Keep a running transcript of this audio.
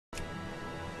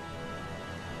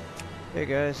Hey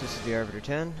guys, this is the Arbiter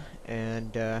 10,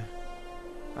 and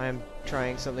I'm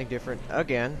trying something different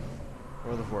again,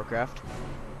 World of Warcraft.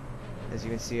 As you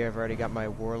can see, I've already got my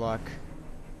Warlock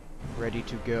ready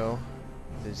to go.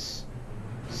 This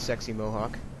sexy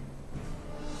mohawk.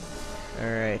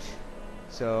 Alright,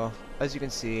 so as you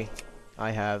can see,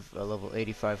 I have a level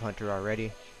 85 hunter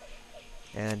already,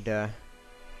 and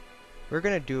we're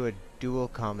gonna do a dual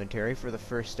commentary for the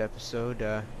first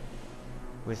episode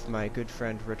with my good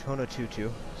friend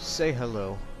Rotona22. Say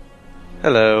hello.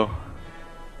 Hello.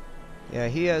 Yeah,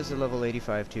 he has a level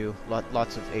 85 too.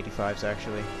 Lots of 85s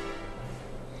actually.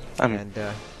 I'm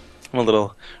a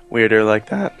little weirder like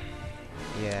that.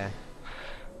 Yeah.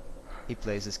 He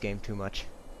plays this game too much.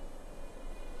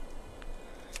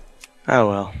 Oh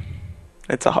well.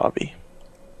 It's a hobby.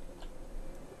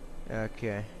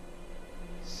 Okay.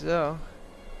 So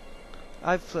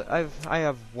I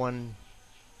have one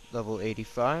level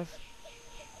 85,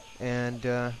 and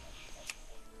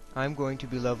I'm going to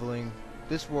be leveling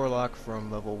this Warlock from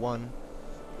level 1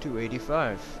 to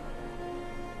 85,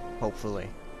 hopefully.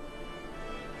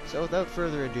 So without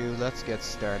further ado, let's get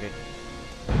started.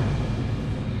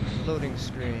 Loading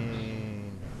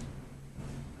screen.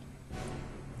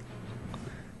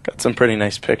 Got some pretty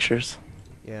nice pictures.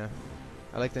 Yeah,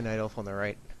 I like the Night Elf on the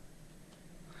right.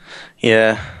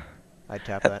 Yeah. I'd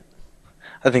tap that.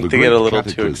 I think they get a little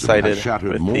too excited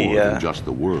with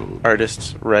the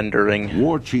artist's rendering.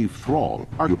 War Chief Thrall,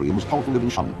 arguably the most powerful living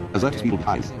shaman, has left his people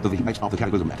behind, though he might stop the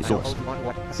cataclysm at his source.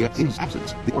 Yet in his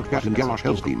absence, the Orc captain Garrosh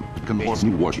Hellscream has become Orc's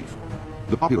new war chief.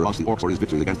 The popular amongst the Orcs for his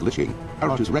victory against the Lich King,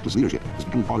 Garrosh's reckless leadership has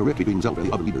become far a rift between himself and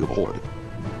the other leaders of the Horde.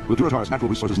 With Durotar's natural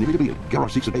resources nearly depleted,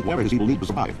 Garrosh seeks to take whatever his evil need to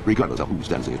survive, regardless of who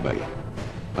stands in his way.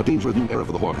 A dangerous new era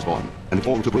for the Horde is born, and it's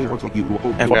all to brave orcs like you who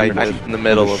uphold And I'm in the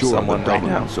middle of someone right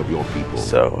now. Of your people.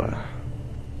 So,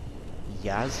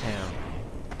 Yazham.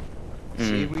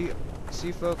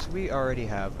 See folks, we already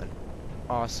have an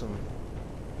awesome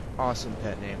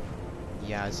pet name.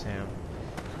 Yazham.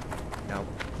 Now,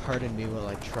 pardon me while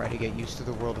I try to get used to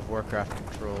the World of Warcraft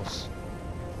controls.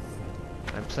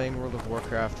 I'm playing World of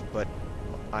Warcraft, but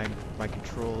my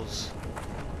controls,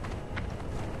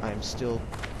 I'm still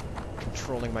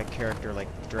controlling my character like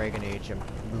Dragon Age. I'm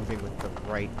moving with the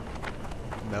right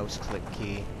mouse click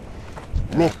key.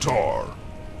 Loktar.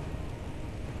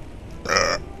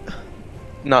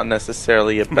 not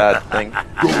necessarily a bad thing.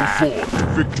 Go forth to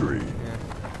victory. Yeah,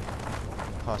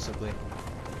 possibly.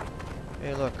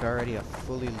 Hey look, already a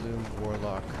fully loomed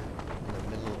Warlock in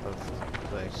the middle of the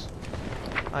place.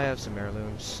 I have some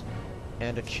heirlooms,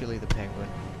 and a Chili the Penguin.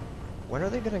 When are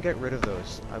they gonna get rid of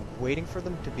those? I'm waiting for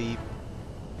them to be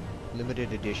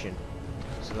limited edition,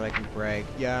 so that I can brag,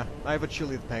 yeah, I have a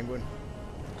Chili the Penguin.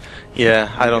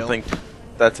 Yeah, I don't think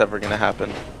that's ever gonna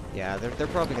happen. Yeah, they're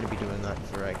probably gonna be doing that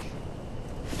for, like,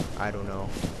 I don't know,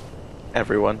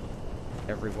 Everyone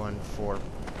for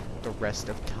the rest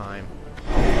of time.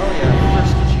 Oh yeah,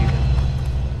 first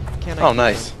achievement. Can I Oh,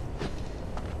 nice.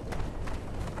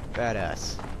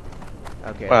 Badass.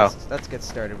 Okay, Wow. let's get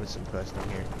started with some custom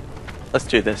here. Let's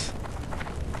do this.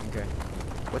 Okay.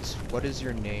 What is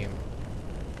your name?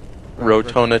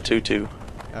 Rotona22.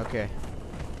 Okay.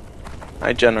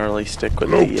 I generally stick with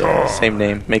the same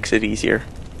name. Makes it easier.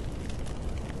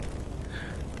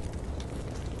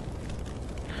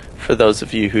 For those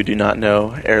of you who do not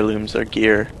know, heirlooms are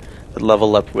gear that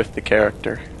level up with the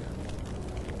character.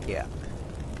 Yeah.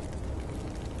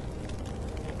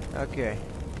 Okay.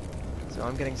 So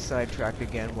I'm getting sidetracked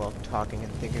again while talking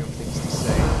and thinking of things to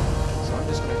say. So I'm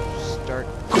just gonna start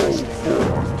questing.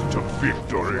 To If you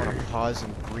victory. want to pause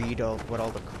and read what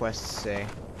all the quests say,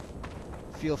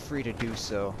 feel free to do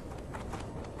so.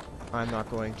 I'm not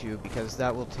going to, because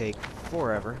that will take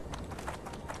forever.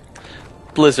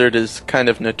 Blizzard is kind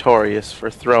of notorious for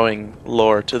throwing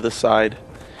lore to the side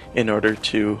in order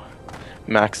to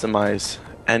maximize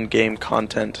endgame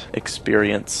content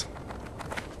experience.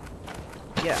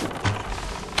 Yeah.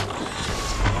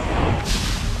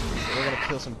 So we're gonna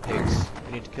kill some pigs.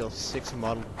 We need to kill 6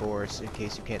 mottled boars, in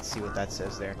case you can't see what that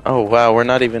says there. Oh wow, we're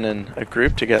not even in a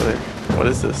group together. What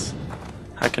is this?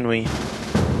 How can we...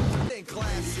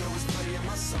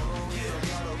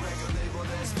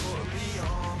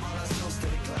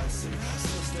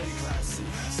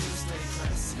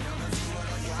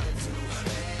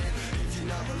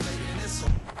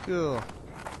 Cool.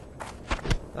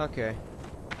 Okay.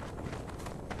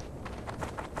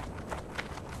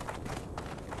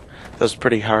 That was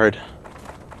pretty hard. It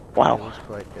Wow. was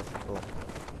quite difficult.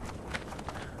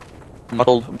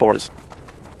 Muddled boars.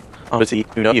 Obviously,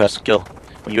 you know you have skill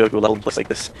when you go to a level place like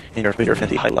this, and you're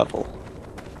 50 high level.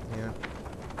 Yeah.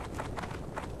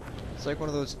 It's like one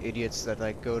of those idiots that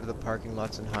like go to the parking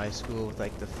lots in high school with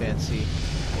like the fancy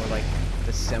or like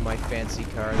the semi-fancy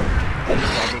car that they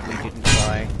probably didn't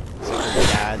buy. It's like their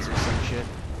dad's or some shit.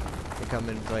 They come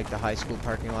into like the high school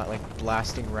parking lot like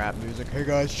blasting rap music. Hey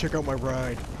guys, check out my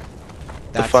ride.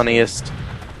 The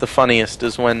funniest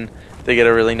is when they get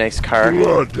a really nice car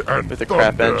Blood and with a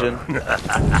crap thunder. engine.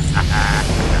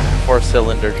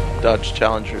 4-cylinder Dodge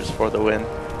Challengers for the win.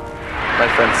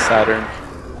 My friend Saturn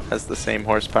has the same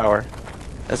horsepower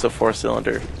as a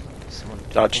 4-cylinder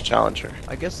Dodge Challenger.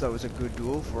 I guess that was a good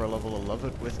duel for a level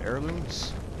 11 with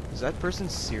heirlooms. Is that person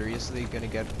seriously gonna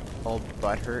get all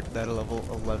butthurt that a level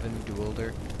 11 dueled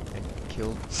her and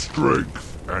killed?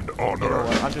 Strength and You know honor.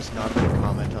 what? I'm just not gonna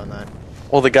comment on that.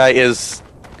 Well, the guy is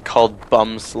called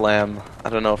Bum Slam. I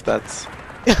don't know if that's...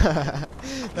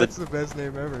 That's the best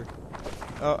name ever.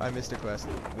 Oh, I missed a quest.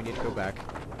 We need to go back.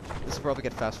 This will probably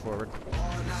get fast forward.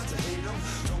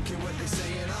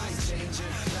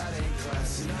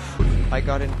 I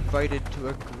got invited to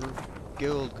a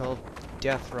guild called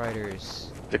Death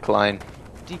Riders. Decline.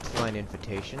 Decline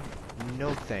invitation.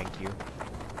 No thank you.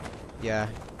 Yeah.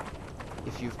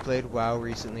 If you've played WoW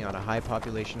recently on a high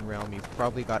population realm, you've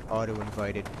probably got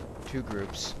auto-invited to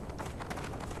groups.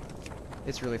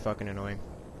 It's really fucking annoying.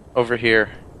 Over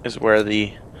here is where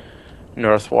the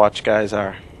North Watch guys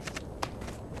are.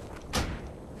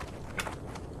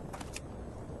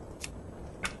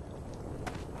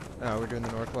 Oh, we're doing the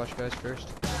Northwatch guys first?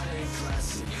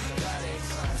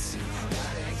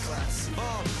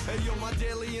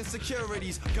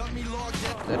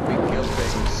 Let me kill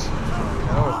things.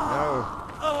 No.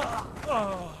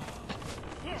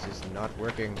 This is not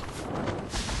working.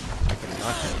 I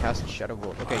cannot cast Shadow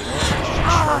Bolt. Okay, you know what? I'm just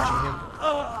charging him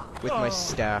with my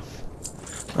staff.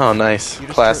 Oh, nice. You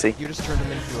just Classy. You just turned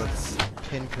him into a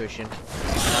pin cushion.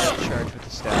 Now charge with the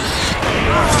staff.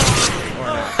 Or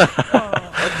not.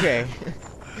 Okay.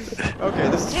 Okay,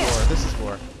 this is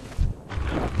 4.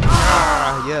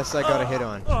 Ah, yes, I got a hit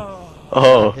on.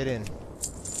 Oh, Hit in.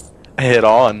 hit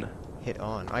on. Hit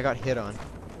on. I got hit on.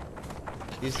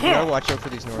 You gotta watch out for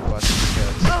these Northwestern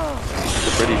guys.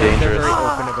 It's pretty They're dangerous. very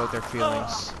open about their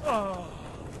feelings.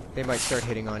 They might start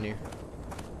hitting on you.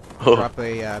 Oh, Drop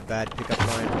a bad pickup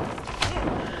line.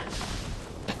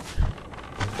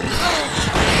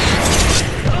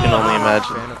 I can only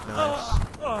imagine. Fan of knives.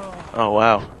 Oh,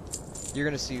 wow. You're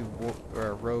gonna see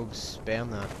rogues spam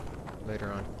that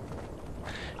later on.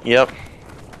 Yep.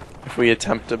 If we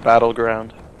attempt a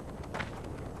battleground.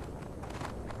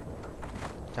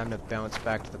 Time to bounce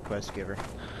back to the quest giver.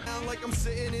 Like I'm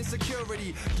sitting in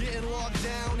security, getting locked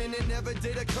down, and it never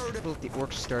did occur to Built the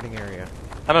orc starting area.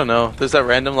 I don't know. There's that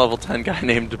random level 10 guy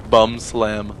named Bum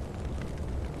Slam.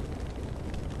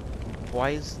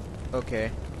 Why is...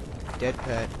 Okay. Dead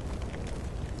pet.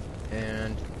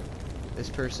 And... this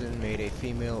person made a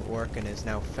female orc and is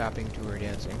now fapping to her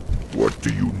dancing. What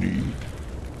do you need?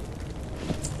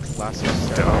 Classic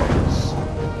Star Wars.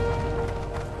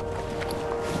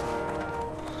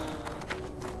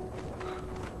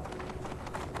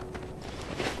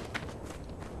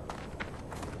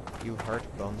 You heart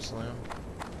Bum Slam?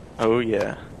 Oh,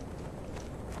 yeah.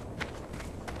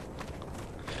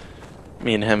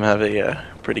 Me and him have a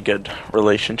pretty good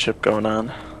relationship going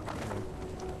on.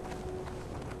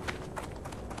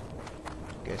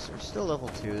 Okay, so we're still level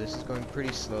 2. This is going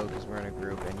pretty slow because we're in a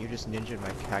group, and you just ninja'd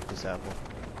my cactus apple.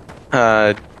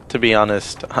 To be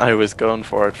honest, I was going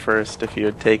for it first. If you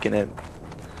had taken it,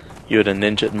 you would have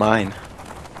ninja'd mine.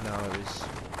 No, it was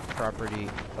property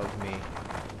of me.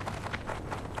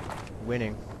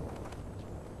 Winning.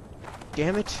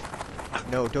 Damn it!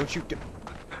 No, don't you...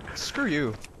 Screw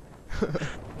you!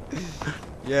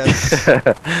 Yes!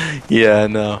 Yeah,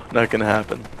 no, not gonna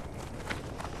happen. I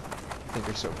think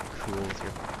you're so cool with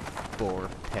your boar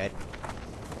pet.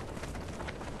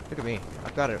 Look at me.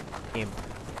 I've got an imp.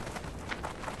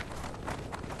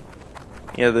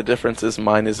 Yeah, the difference is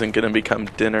mine isn't gonna become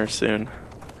dinner soon.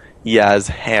 Yaz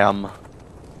ham.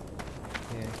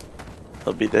 Yeah.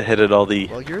 It'll be the hit at all the...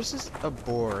 Well, yours is a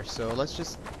boar, so let's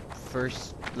just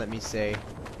first let me say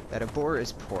that a boar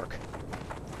is pork.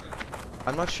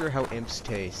 I'm not sure how imps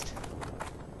taste.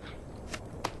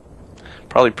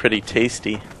 Probably pretty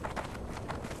tasty.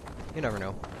 You never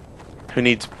know. Who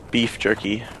needs beef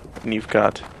jerky when you've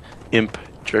got imp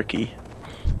jerky?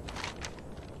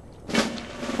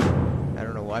 I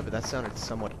don't know why, but that sounded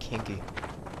somewhat kinky.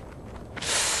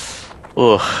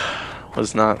 Ugh.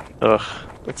 Was not... Ugh.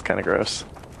 That's kind of gross.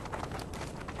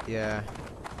 Yeah.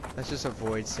 Let's just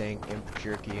avoid saying imp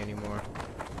jerky anymore.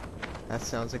 That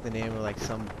sounds like the name of like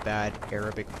some bad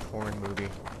Arabic porn movie.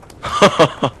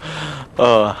 I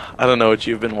don't know what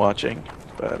you've been watching,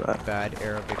 but bad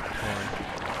Arabic porn.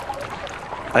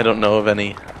 I don't know of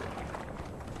any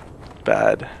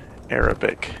bad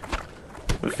Arabic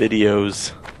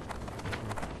videos.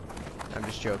 I'm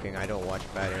just joking. I don't watch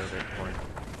bad Arabic porn.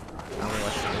 I only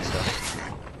watch good stuff.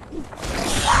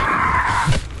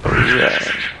 Yeah.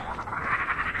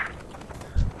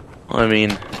 Well, I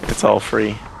mean, it's all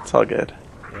free. It's all good.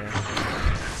 Yeah.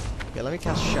 Yeah, let me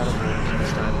cast Shadow Ball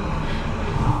this time.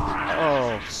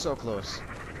 Oh, so close.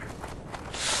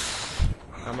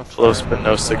 I'm a Close but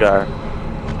no cigar.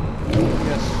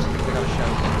 Yes, I got a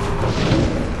Shadow Ball.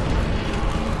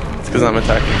 It's because I'm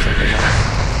attacking something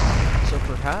else. So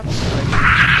perhaps I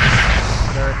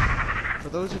should start... For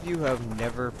those of you who have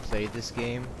never played this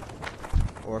game,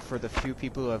 or for the few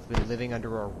people who have been living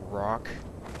under a rock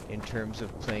in terms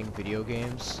of playing video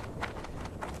games,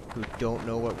 who don't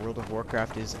know what World of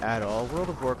Warcraft is at all, World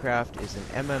of Warcraft is an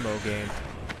MMO game.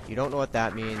 You don't know what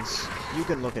that means, you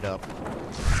can look it up.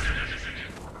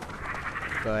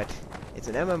 But it's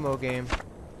an MMO game,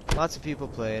 lots of people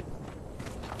play it.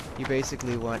 You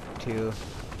basically want to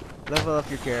level up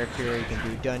your character, you can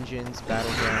do dungeons,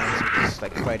 battlegrounds, which is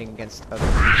like fighting against other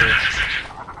people.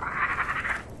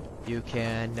 You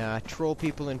can troll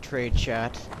people in trade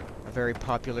chat, a very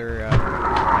popular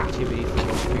activity for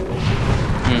most people.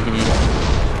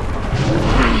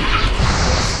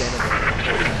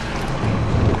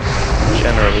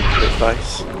 Generally good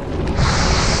advice.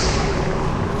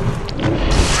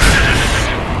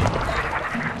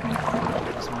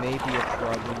 This may be a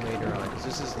problem later on, because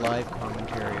this is live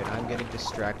commentary and I'm getting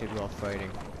distracted while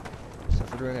fighting. So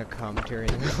if we're doing a commentary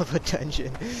in the middle of a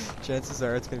dungeon, chances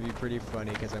are it's going to be pretty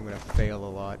funny because I'm going to fail a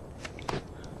lot.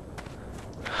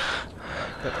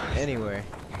 But anyway.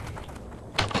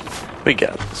 We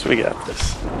got this, we got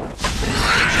this.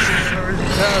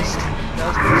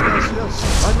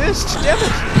 I missed! Damn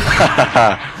it!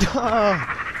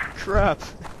 Ah, crap.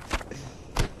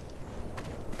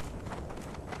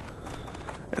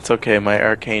 It's okay, my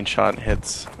arcane shot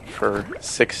hits for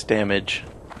 6 damage.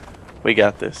 We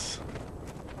got this.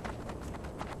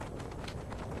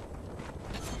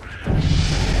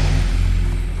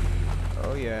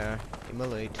 Oh yeah,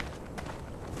 immolate.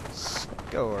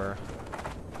 Score.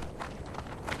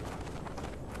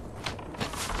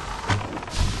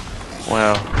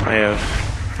 Wow, I have...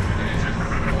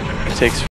 It takes